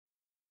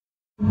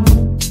I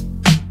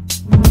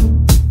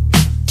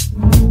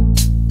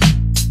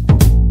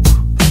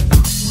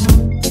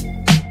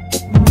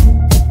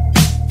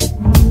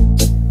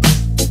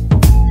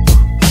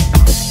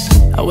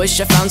wish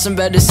I found some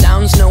better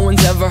sounds no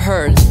one's ever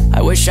heard.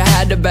 I wish I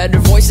had a better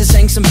voice that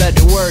sang some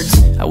better words.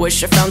 I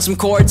wish I found some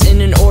chords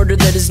in an order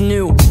that is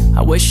new.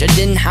 I wish I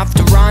didn't have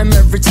to rhyme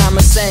every time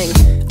I sang.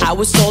 I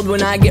was told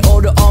when I get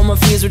older all my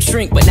fears would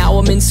shrink, but now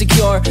I'm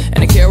insecure and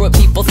I care what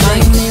people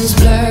think. My name's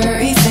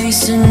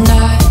Blurryface and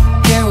I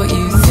care what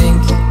you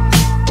think.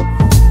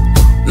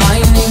 My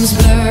name's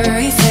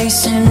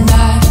Blurryface and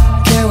I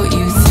care what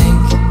you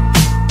think.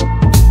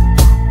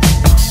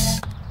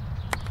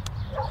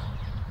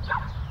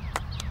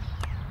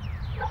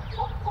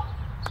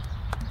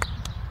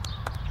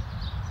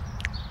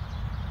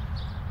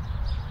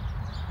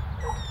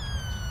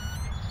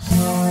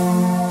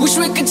 Wish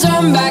we could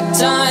turn back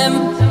time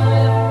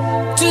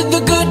to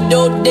the good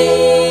old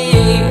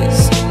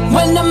days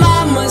when the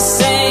mama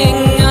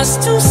sang us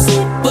to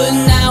sleep, but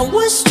now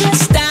we're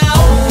stressed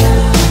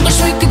out.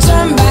 Wish we could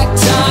turn back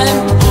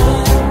time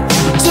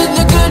to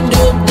the good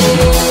old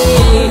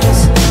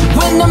days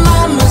when the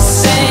mama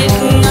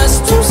sang us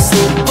to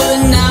sleep, but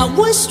now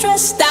we're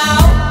stressed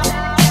out.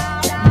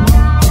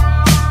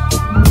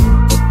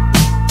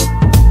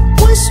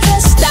 We're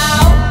stressed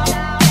out.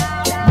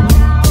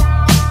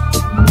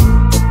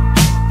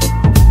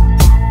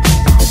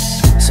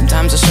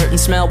 Sometimes a certain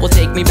smell will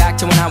take me back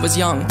to when I was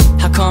young.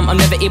 How come I'm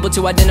never able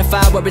to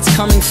identify where it's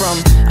coming from?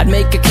 I'd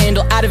make a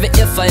candle out of it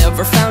if I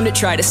ever found it.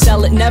 Try to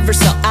sell it, never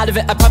sell out of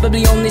it. I'd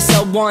probably only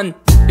sell one.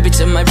 Maybe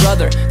to my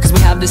brother, cause we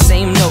have the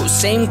same nose,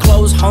 same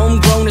clothes,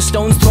 homegrown, a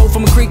stone's throw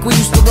from a creek we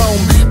used to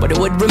roam. But it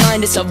would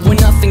remind us of when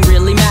nothing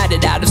really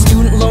mattered. Out of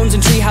student loans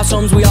and treehouse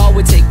homes, we all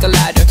would take the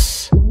ladder.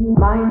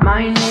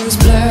 My name's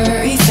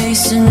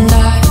Blurryface and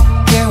I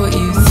care what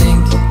you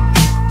think.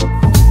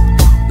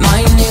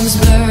 My name's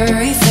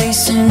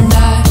Blurryface and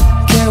I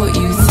care what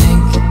you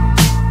think.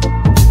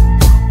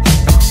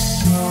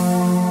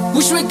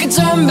 Wish we could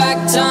turn back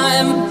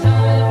time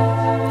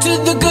to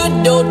the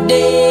good old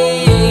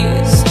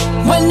days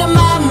when the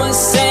mama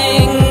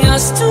sang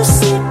us to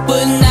sleep,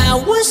 but now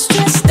we're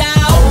stressed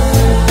out.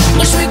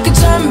 Wish we could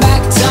turn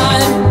back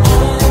time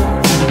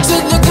to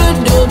the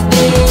good old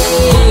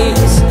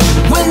days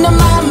when the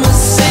mama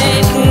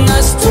sang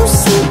us to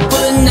sleep,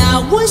 but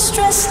now we're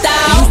stressed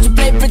out. Used to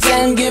play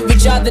pretend, give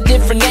each other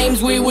different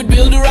names. We would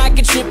build a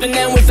rocket ship and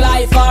then we'd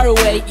fly far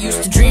away.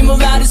 Used to dream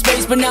of outer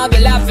space, but now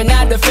they're laughing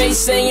at the face,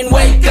 saying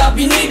wake up,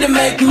 you need to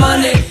make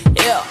money.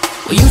 Yeah.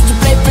 We used to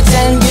play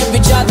pretend, give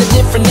each other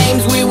different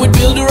names. We would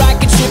build a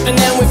rocket ship and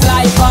then we'd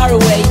fly far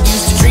away.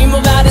 Used to dream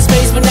of outer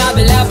space, but now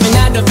they're laughing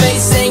at the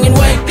face, saying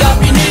wake up,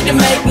 you need to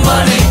make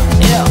money.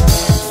 Yeah.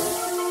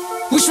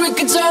 Wish we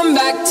could turn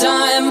back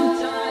time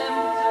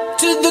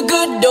to the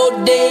good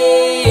old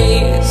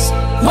days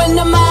when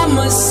the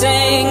mama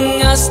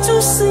sang us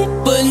to sleep,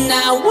 but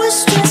now we're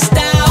stressed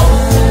out.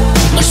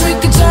 Wish we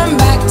could turn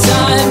back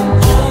time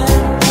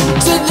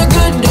to the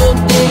good old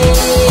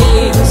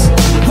days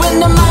when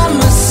the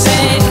mama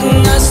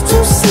sang us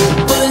to sleep,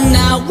 but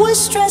now we're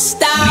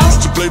stressed out.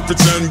 Used to play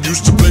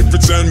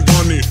pretend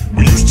bunny.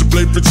 We used to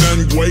play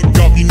pretend, wake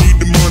up, you need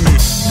the money.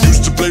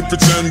 Used to play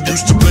pretend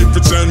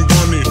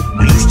bunny.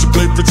 We used to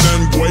play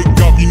pretend, wake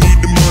up, you need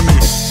the money.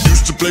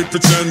 Used to play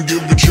pretend,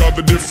 give each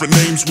other different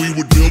names. We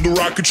would build a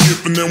rocket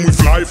ship and then we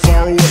fly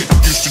far away.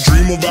 Used to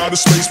dream of outer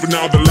space, but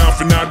now they're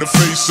laughing at the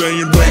face,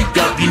 saying wake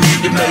up, you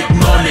need to make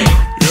money.